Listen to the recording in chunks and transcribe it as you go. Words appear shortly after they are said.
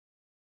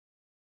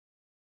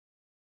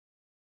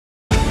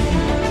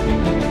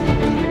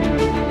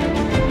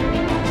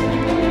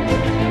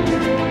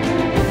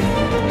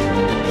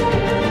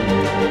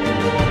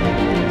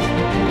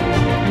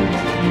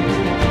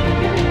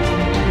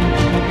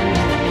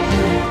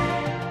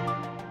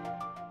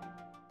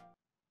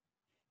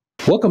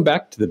Welcome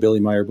back to the Billy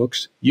Meyer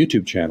Books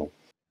YouTube channel.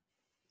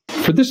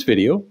 For this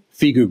video,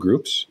 FIGU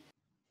Groups,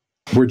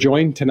 we're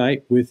joined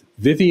tonight with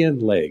Vivian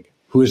Legg,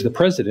 who is the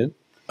president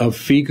of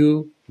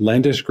FIGU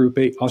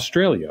Landesgruppe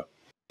Australia.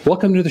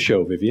 Welcome to the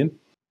show, Vivian.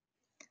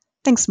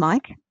 Thanks,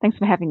 Mike. Thanks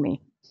for having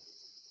me.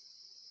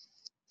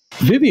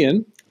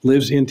 Vivian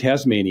lives in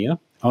Tasmania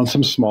on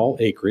some small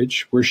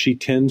acreage where she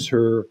tends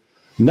her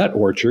nut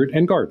orchard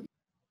and garden.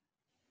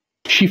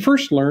 She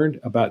first learned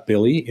about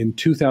Billy in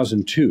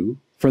 2002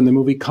 from the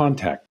movie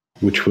Contact,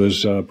 which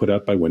was put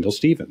out by Wendell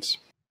Stevens.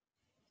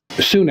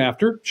 Soon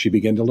after, she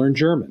began to learn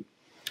German.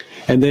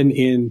 And then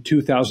in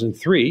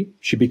 2003,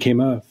 she became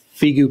a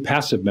FIGU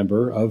passive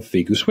member of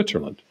FIGU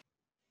Switzerland.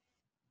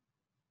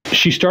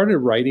 She started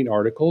writing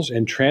articles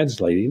and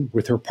translating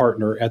with her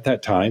partner at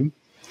that time,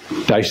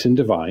 Dyson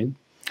Devine.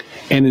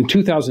 And in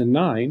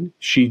 2009,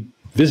 she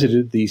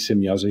visited the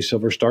Simjaze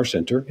Silver Star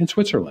Center in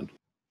Switzerland.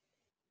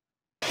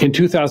 In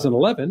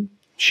 2011,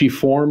 she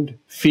formed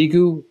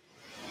FIGU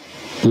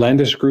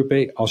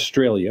Landesgruppe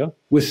Australia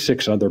with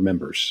 6 other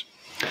members.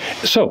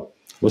 So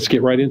let's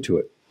get right into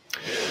it.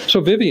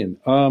 So Vivian,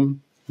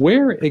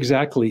 where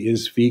exactly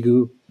is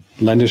FIGU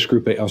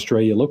Landesgruppe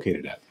Australia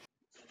located at?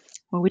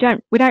 Well, we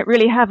don't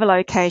really have a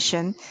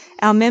location.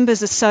 Our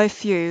members are so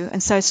few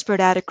and so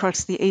spread out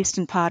across the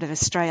eastern part of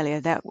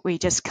Australia that we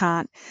just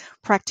can't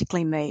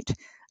practically meet.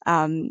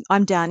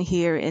 I'm down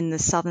here in the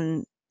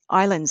southern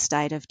island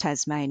state of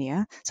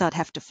Tasmania, so I'd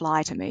have to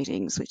fly to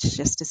meetings, which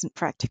just isn't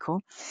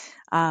practical.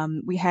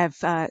 We have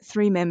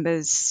 3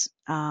 members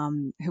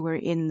who are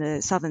in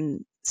the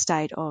southern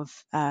state of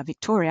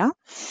Victoria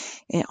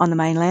on the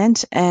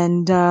mainland,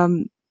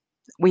 and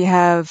we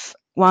have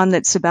one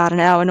that's about an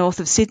hour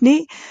north of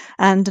Sydney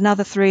and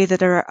another 3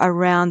 that are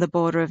around the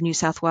border of New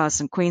South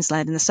Wales and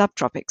Queensland in the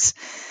subtropics.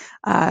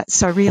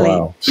 So really,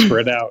 wow,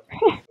 spread out.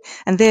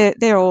 And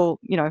they're all,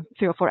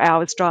 3 or 4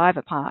 hours drive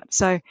apart.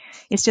 So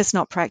it's just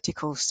not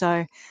practical.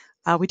 So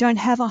we don't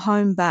have a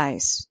home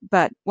base,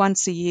 but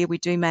once a year we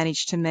do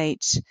manage to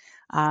meet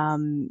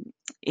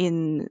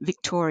in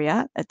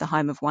Victoria at the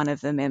home of one of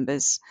the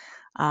members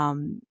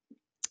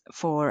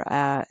for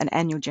an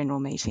annual general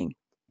meeting.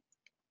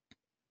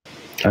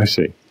 I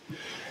see.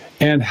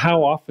 And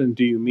how often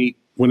do you meet,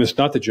 when it's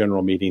not the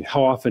general meeting,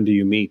 how often do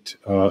you meet,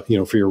 for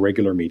your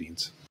regular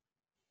meetings?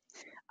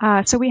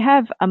 So we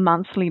have a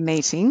monthly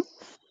meeting,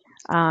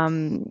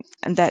 and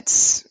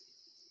that's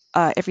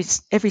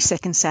every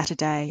second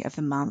Saturday of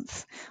the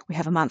month. We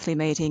have a monthly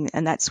meeting,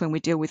 and that's when we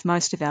deal with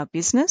most of our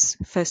business,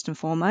 first and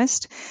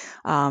foremost.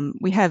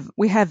 We have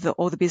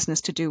all the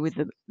business to do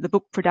with the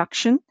book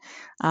production.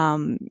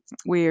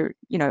 We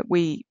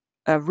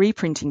are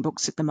reprinting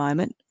books at the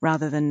moment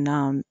rather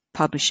than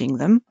publishing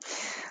them.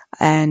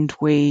 And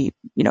we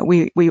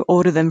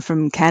order them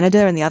from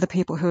Canada and the other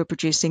people who are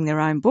producing their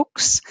own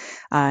books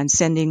and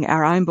sending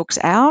our own books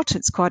out.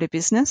 It's quite a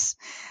business.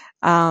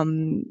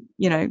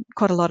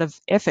 Quite a lot of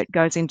effort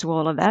goes into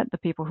all of that, the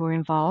people who are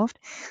involved.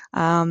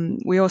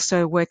 We're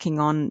also working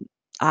on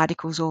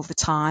articles all the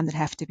time that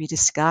have to be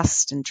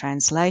discussed, and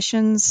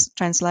translations,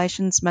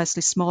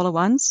 mostly smaller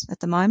ones at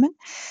the moment.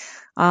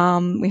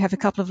 We have a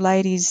couple of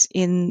ladies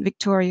in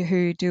Victoria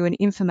who do an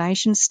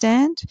information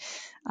stand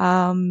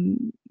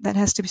that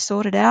has to be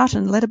sorted out,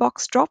 and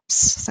letterbox drops.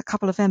 So a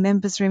couple of our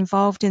members are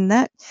involved in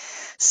that.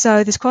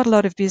 So there's quite a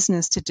lot of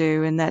business to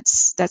do, and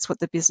that's what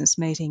the business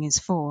meeting is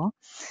for.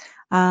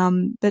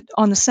 But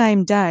on the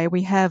same day,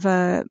 we have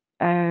a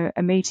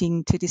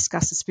meeting to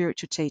discuss the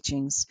spiritual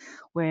teachings,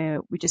 where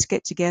we just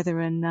get together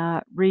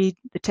and read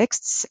the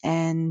texts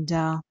and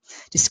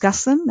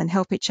discuss them and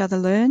help each other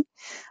learn.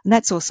 And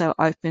that's also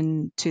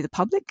open to the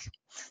public,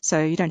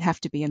 so you don't have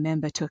to be a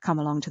member to come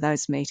along to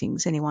those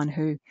meetings. Anyone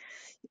who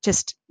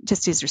just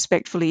is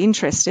respectfully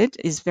interested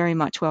is very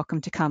much welcome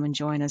to come and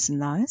join us in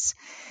those.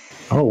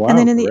 Oh, wow. And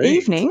then in the great.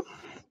 evening,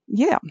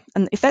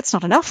 and if that's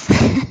not enough,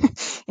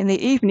 in the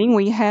evening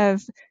we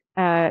have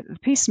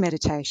peace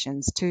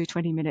meditations, 2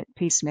 20-minute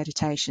peace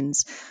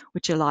meditations,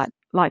 which are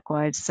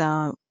likewise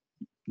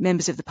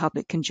members of the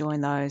public can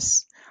join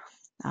those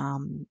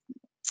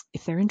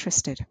if they're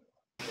interested.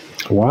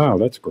 Wow,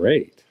 that's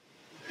great.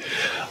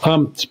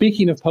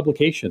 Speaking of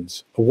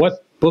publications,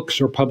 what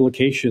books or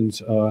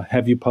publications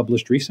have you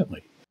published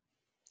recently?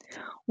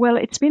 Well,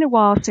 it's been a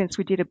while since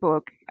we did a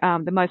book.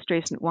 The most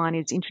recent one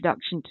is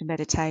Introduction to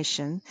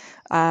Meditation.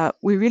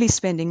 We're really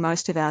spending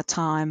most of our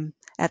time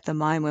at the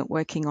moment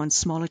working on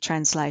smaller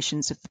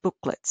translations of the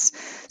booklets.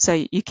 So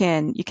you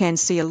can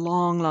see a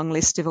long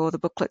list of all the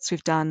booklets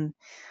we've done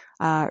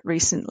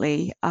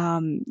recently.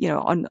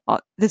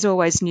 There's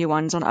always new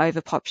ones on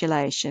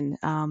overpopulation.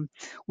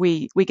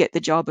 We get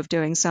the job of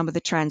doing some of the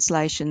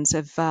translations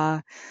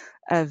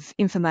of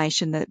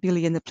information that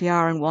Billy and the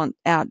Pliaran want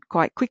out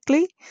quite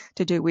quickly,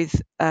 to do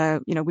with,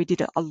 we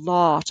did a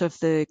lot of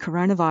the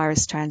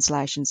coronavirus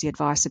translations, the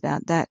advice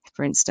about that,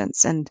 for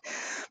instance, and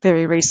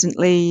very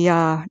recently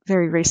a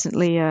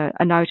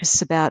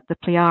notice about the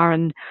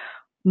Pliaran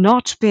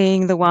not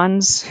being the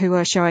ones who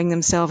are showing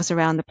themselves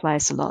around the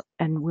place a lot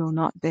and will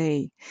not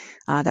be.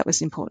 That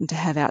was important to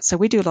have out. So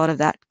we do a lot of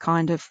that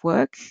kind of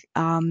work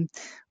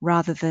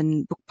rather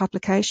than book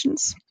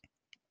publications.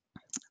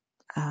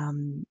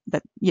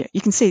 But yeah,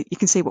 you can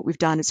see what we've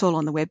done. It's all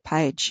on the web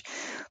page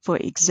for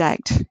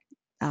exact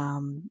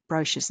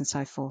brochures and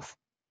so forth.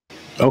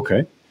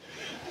 Okay.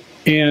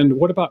 And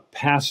what about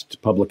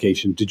past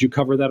publication? Did you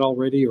cover that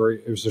already, or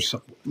is there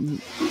some?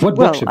 What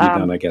books have you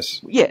done? I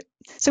guess. Yeah.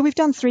 So we've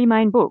done 3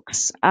 main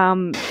books.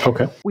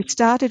 Okay. We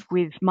started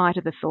with Might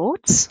of the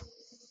Thoughts.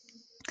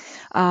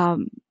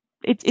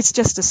 It's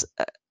just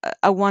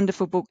a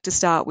wonderful book to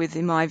start with,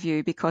 in my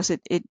view, because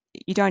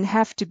you don't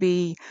have to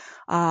be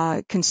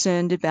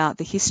concerned about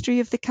the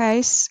history of the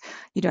case.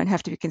 You don't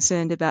have to be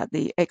concerned about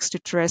the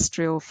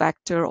extraterrestrial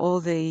factor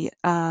or the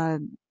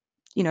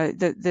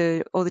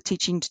all the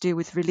teaching to do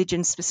with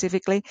religion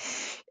specifically.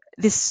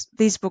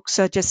 These books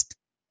are just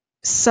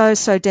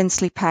so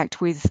densely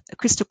packed with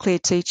crystal clear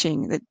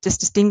teaching that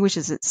just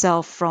distinguishes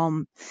itself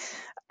from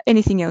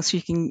anything else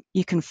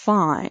you can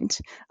find.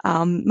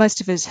 Most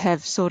of us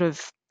have sort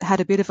of had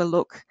a bit of a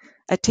look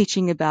at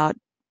teaching about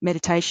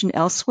meditation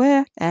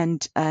elsewhere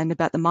and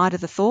about the might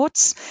of the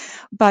thoughts,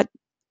 but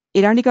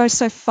it only goes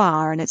so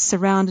far, and it's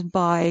surrounded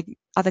by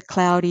other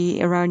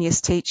cloudy,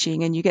 erroneous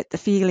teaching, and you get the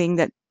feeling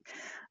that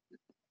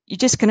you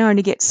just can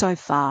only get so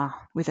far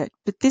with it.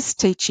 But this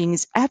teaching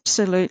is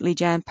absolutely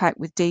jam-packed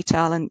with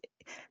detail and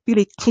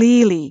really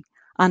clearly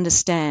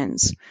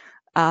understands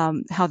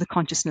how the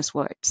consciousness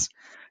works.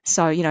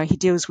 So, he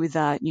deals with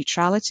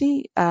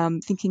neutrality,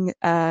 thinking.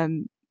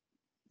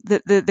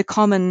 The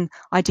common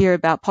idea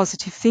about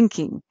positive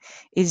thinking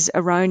is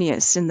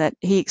erroneous, in that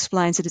he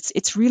explains that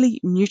it's really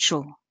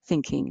neutral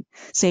thinking,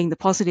 seeing the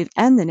positive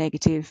and the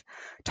negative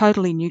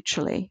totally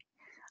neutrally.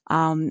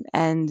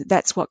 And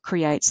that's what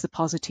creates the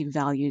positive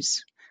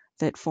values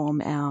that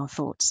form our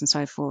thoughts and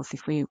so forth,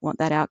 if we want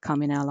that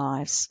outcome in our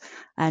lives.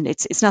 And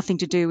it's nothing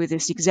to do with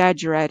this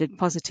exaggerated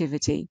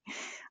positivity,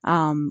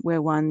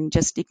 where one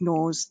just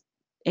ignores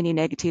any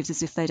negatives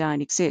as if they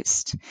don't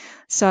exist.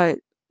 So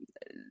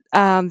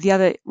the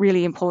other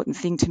really important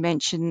thing to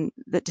mention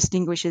that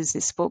distinguishes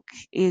this book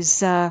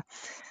is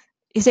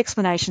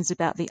explanations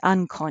about the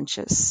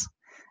unconscious,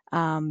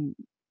 how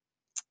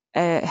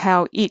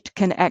it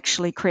can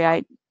actually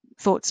create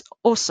thoughts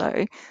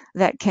also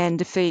that can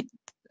defeat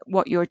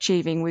what you're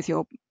achieving with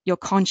your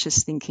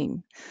conscious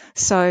thinking.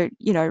 So,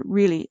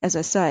 really, as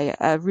I say,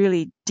 a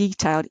really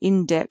detailed,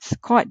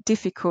 in-depth, quite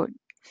difficult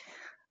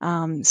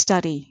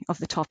study of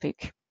the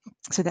topic.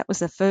 So that was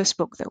the first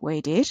book that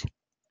we did.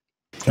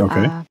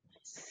 Okay.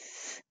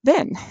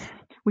 Then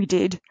we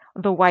did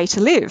The Way to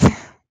Live.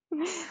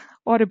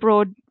 What a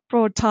broad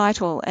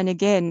title. And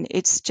again,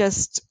 it's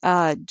just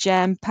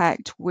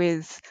jam-packed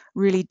with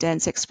really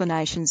dense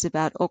explanations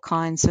about all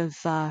kinds of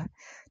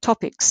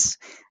topics.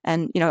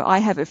 And, I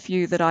have a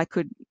few that I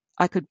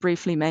could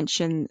briefly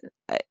mention.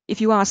 If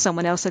you ask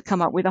someone else, they'd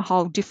come up with a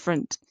whole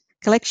different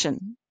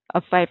collection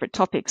of favorite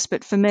topics.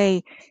 But for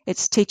me,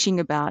 it's teaching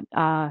about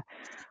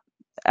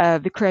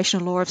the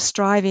creational law of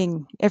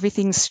striving.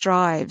 Everything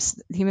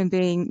strives. The human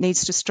being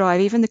needs to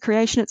strive. Even the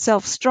creation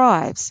itself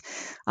strives.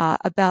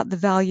 About the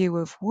value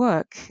of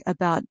work,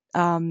 about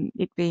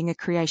it being a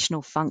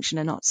creational function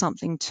and not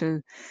something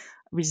to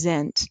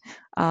resent,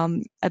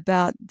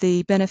 about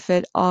the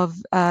benefit of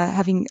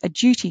having a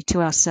duty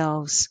to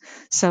ourselves.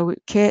 So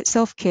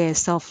self-care,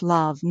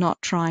 self-love,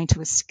 not trying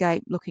to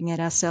escape looking at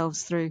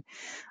ourselves through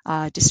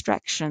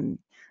distraction,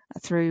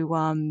 through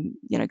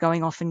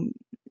going off and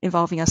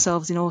involving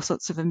ourselves in all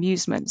sorts of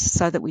amusements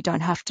so that we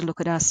don't have to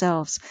look at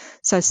ourselves.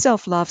 So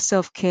self-love,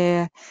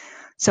 self-care,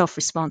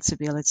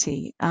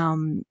 self-responsibility.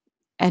 And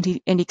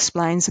he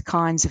explains the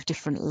kinds of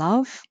different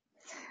love,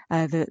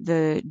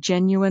 the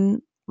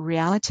genuine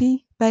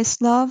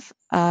reality-based love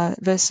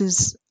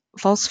versus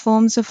false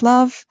forms of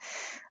love.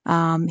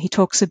 He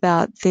talks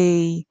about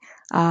the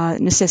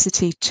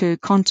necessity to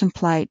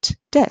contemplate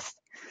death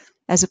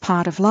as a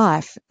part of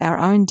life, our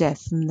own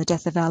death and the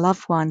death of our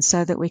loved ones,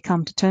 so that we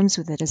come to terms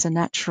with it as a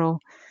natural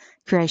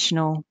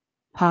creational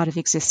part of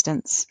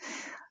existence.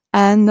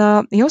 And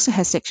he also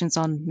has sections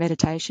on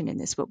meditation in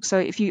this book. So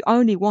if you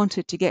only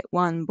wanted to get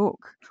one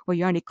book, or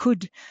you only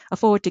could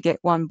afford to get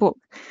one book,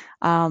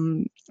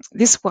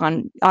 this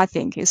one, I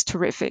think, is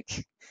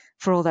terrific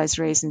for all those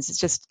reasons. It's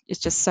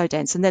just so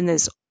dense. And then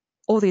there's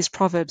all these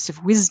proverbs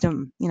of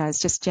wisdom. It's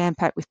just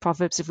jam-packed with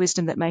proverbs of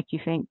wisdom that make you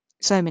think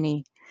so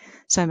many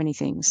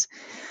things.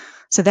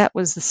 So that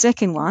was the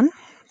second one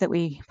that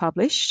we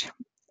published.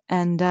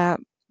 And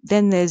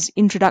then there's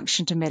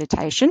Introduction to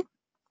Meditation.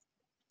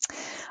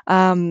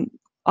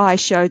 I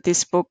showed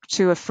this book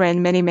to a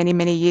friend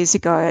many years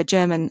ago,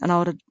 an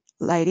older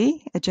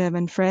lady, a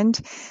German friend,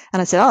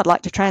 and I said, I'd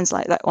like to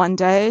translate that one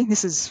day.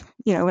 This is,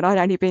 when I'd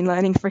only been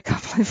learning for a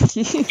couple of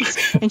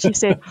years. And she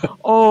said,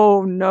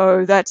 oh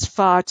no, that's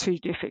far too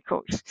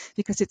difficult,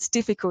 because it's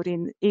difficult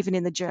even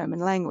in the German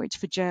language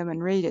for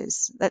German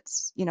readers.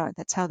 That's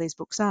how these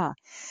books are.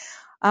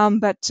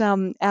 But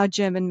our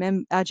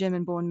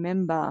German-born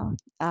member,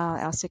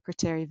 our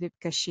secretary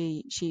Vipka,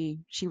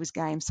 she was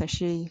game, so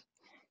she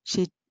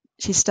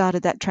she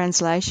started that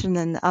translation,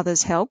 and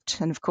others helped.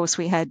 And of course,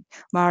 we had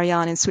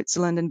Marianne in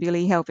Switzerland and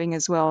Billy helping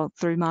as well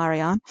through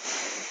Marianne.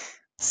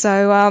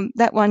 So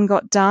that one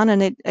got done,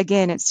 and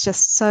it's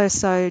just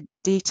so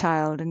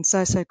detailed and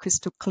so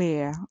crystal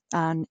clear,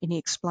 and he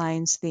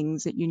explains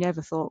things that you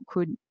never thought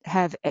could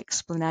have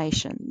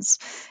explanations.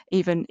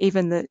 Even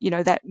the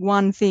that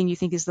one thing you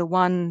think is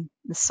the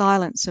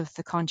silence of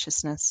the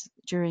consciousness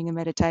during a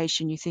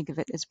meditation, you think of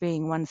it as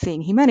being one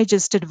thing. He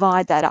manages to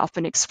divide that up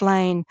and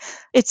explain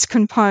its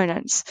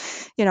components.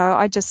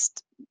 I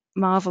just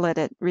marvel at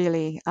it.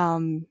 Really, a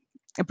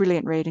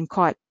brilliant read and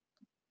quite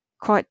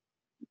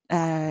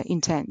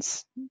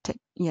intense,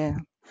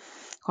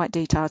 quite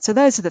detailed. So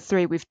those are the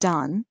three we've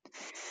done.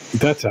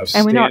 That's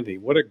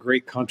outstanding. What a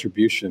great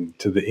contribution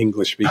to the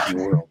English-speaking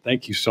world.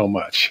 Thank you so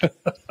much.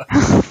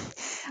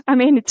 I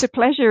mean, it's a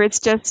pleasure.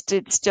 It's just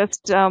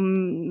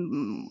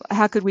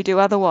how could we do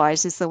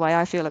otherwise is the way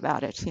I feel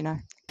about it,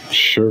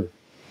 Sure.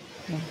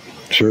 Yeah.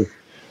 Sure.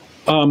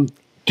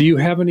 Do you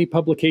have any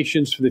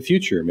publications for the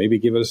future? Maybe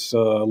give us a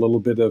little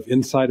bit of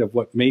insight of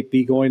what may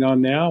be going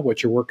on now,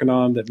 what you're working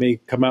on that may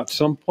come out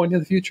some point in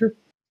the future?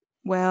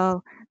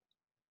 Well,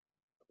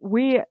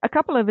 a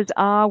couple of us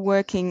are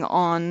working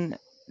on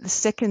the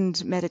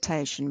second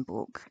meditation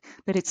book,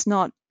 but it's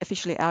not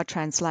officially our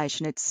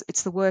translation.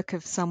 It's the work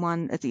of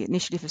someone, at the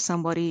initiative of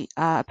somebody,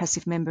 a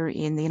passive member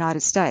in the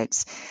United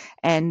States,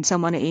 and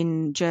someone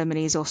in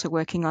Germany is also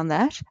working on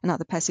that,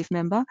 another passive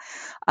member.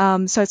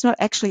 So it's not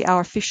actually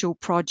our official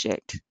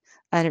project,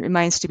 and it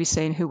remains to be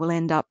seen who will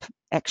end up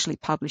actually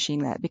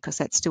publishing that, because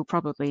that's still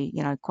probably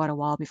quite a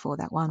while before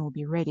that one will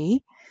be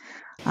ready.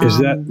 Is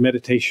that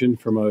meditation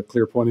from a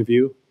clear point of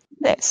view?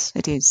 Yes,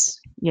 it is.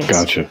 Yes.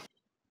 Gotcha.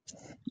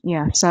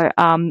 Yeah. So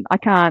I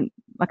can't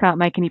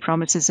make any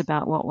promises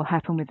about what will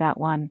happen with that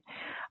one.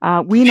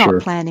 We're Sure.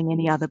 not planning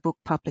any other book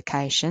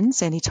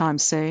publications anytime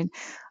soon.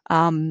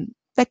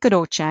 That could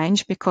all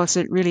change, because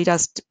it really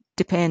does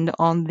depend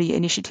on the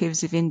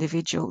initiatives of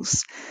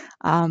individuals,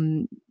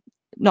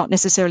 not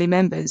necessarily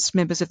members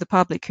of the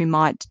public who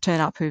might turn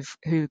up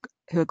who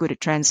are good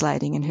at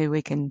translating and who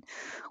we can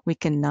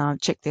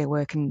check their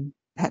work and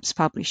perhaps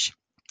publish.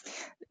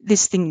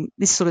 This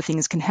sort of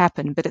things can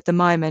happen, but at the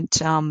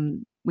moment,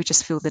 we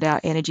just feel that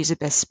our energies are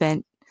best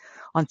spent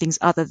on things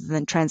other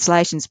than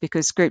translations,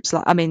 because groups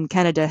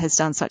Canada has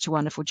done such a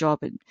wonderful job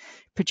at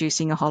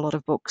producing a whole lot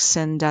of books,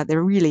 and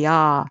there really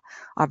are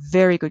a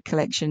very good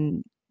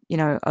collection,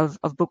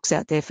 of books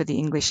out there for the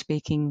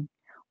English-speaking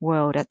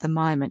world at the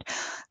moment.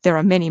 There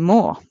are many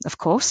more, of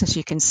course, as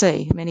you can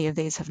see. Many of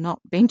these have not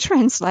been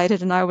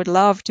translated, and I would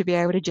love to be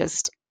able to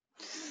just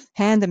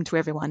hand them to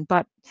everyone.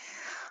 But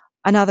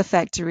another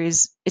factor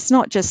is it's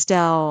not just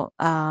our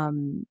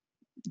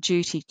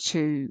duty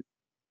to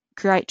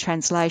create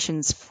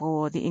translations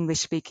for the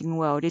English-speaking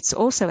world. It's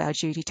also our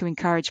duty to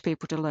encourage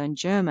people to learn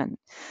German.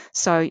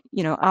 So,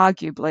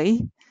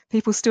 arguably,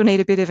 people still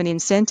need a bit of an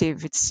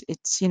incentive.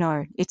 It's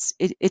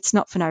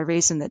not for no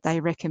reason that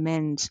they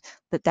recommend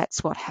that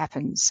that's what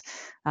happens.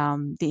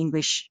 The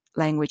English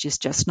language is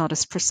just not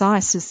as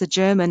precise as the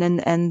German,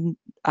 and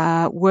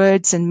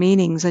words and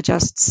meanings are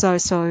just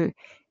so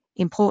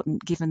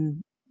important,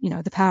 given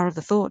the power of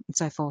the thought and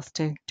so forth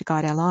to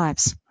guide our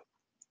lives.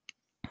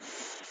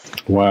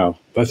 Wow,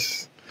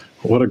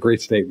 what a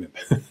great statement.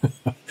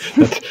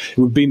 It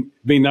would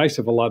be nice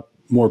if a lot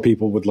more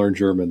people would learn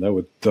German. That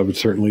would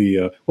certainly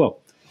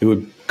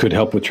could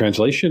help with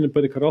translation,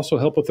 but it could also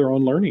help with their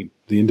own learning.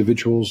 The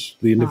individuals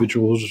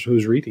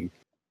who's reading.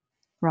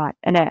 Right,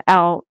 and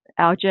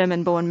our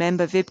German-born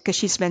member Vibke,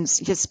 she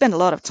has spent a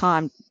lot of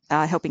time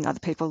helping other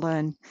people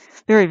learn,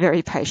 very,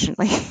 very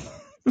patiently.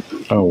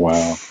 Oh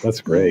wow,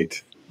 that's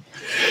great.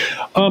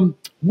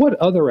 What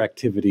other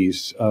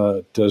activities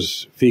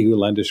does FIGU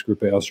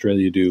Landesgruppe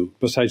Australia do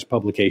besides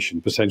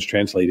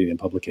translating and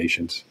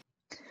publications?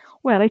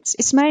 Well,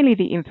 it's mainly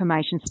the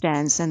information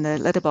stands and the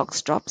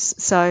letterbox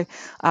drops. So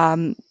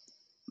the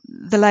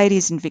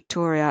ladies in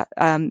Victoria,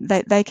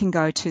 they can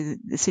go to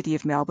the city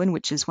of Melbourne,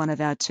 which is one of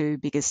our two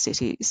biggest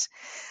cities.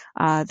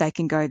 They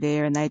can go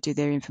there and they do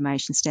their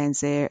information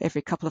stands there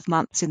every couple of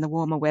months in the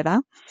warmer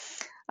weather,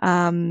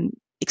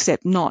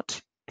 except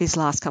not these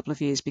last couple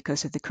of years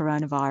because of the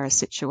coronavirus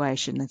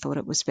situation. They thought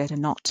it was better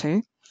not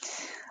to,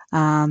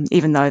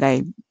 even though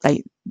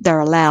they're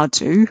allowed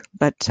to,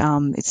 but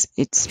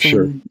it's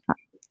been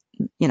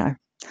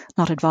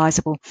not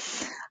advisable.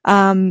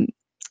 And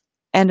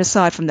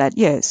aside from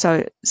that,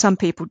 so some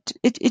people,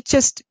 it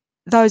just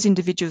those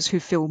individuals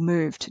who feel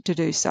moved to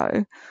do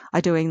so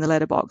are doing the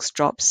letterbox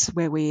drops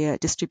where we are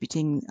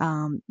distributing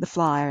the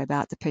flyer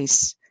about the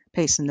peace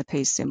and the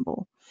peace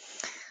symbol.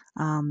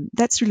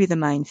 That's really the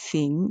main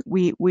thing.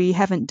 We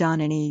haven't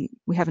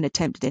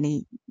attempted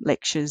any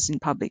lectures in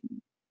public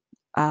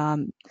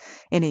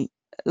any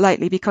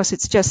lately, because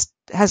it's just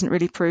hasn't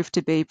really proved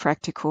to be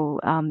practical.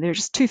 There are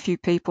just too few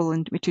people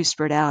and we're too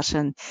spread out,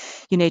 and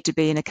you need to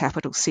be in a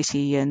capital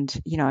city, and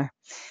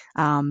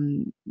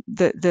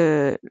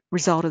the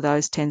result of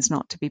those tends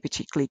not to be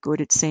particularly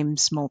good. It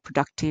seems more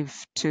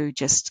productive to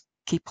just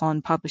keep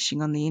on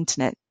publishing on the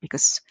internet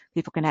because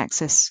people can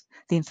access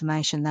the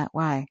information that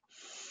way.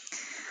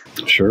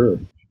 Sure.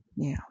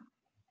 Yeah.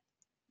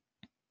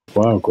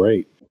 Wow,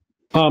 great.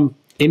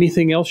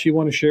 Anything else you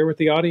want to share with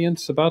the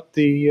audience about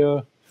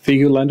the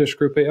FIGU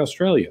Landesgruppe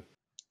Australia?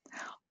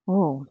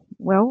 Oh,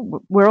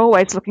 well, we're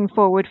always looking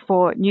forward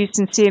for new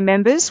sincere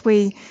members.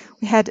 We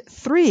had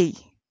 3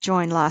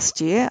 join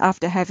last year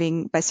after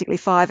having basically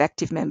 5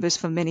 active members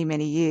for many,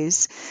 many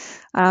years.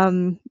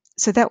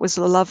 So that was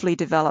a lovely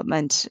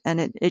development,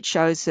 and it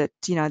shows that,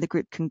 the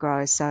group can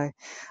grow. So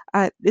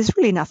there's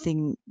really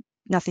nothing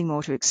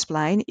more to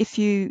explain. If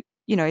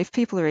if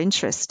people are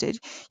interested,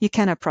 you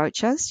can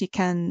approach us. You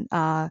can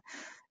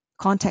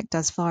contact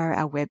us via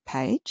our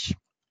webpage.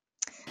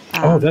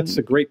 Oh, that's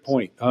a great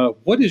point.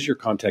 What is your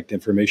contact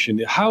information?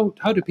 How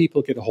do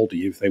people get a hold of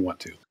you if they want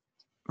to?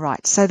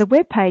 Right. So the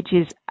webpage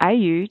is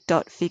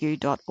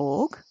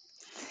au.figu.org.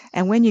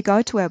 And when you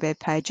go to our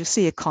webpage, you'll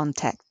see a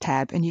contact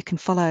tab, and you can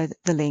follow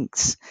the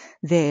links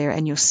there,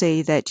 and you'll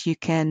see that you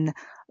can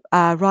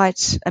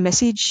write a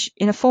message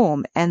in a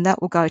form, and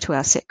that will go to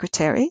our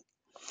secretary,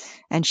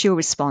 and she'll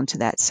respond to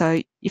that.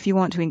 So if you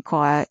want to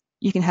inquire,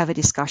 you can have a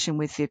discussion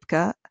with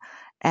Vibka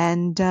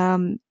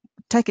and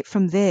take it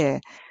from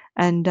there.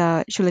 And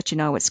she'll let you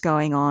know what's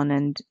going on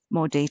and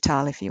more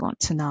detail if you want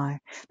to know.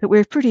 But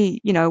we're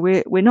pretty,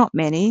 we're not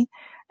many,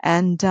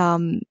 and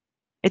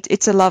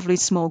it's a lovely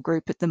small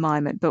group at the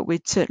moment, but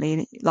we'd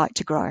certainly like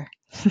to grow.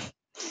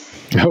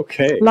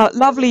 Okay.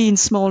 Lovely in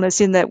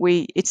smallness, in that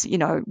we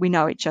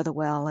know each other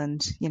well,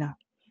 and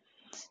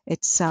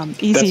it's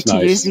easy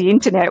to use the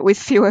internet with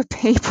fewer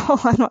people.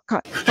 I'm not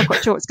quite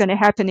sure what's going to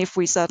happen if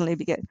we suddenly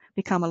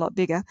become a lot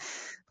bigger,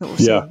 but we'll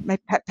see.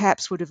 Maybe,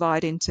 perhaps we'll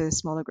divide into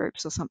smaller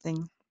groups or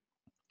something.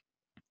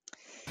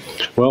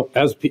 Well,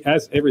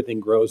 as everything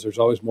grows, there's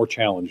always more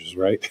challenges,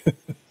 right?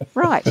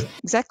 Right,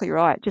 exactly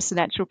right. Just a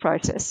natural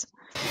process.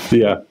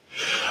 Yeah.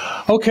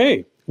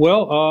 Okay.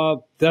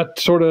 Well, that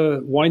sort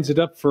of winds it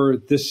up for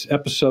this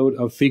episode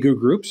of FIGU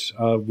Groups.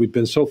 We've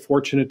been so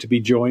fortunate to be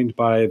joined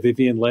by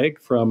Vivian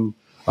Legg from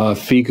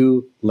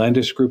FIGU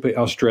Landesgruppe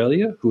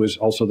Australia, who is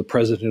also the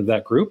president of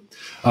that group.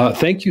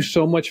 Thank you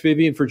so much,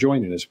 Vivian, for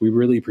joining us. We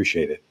really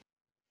appreciate it.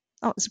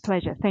 Oh, it's a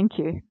pleasure. Thank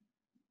you.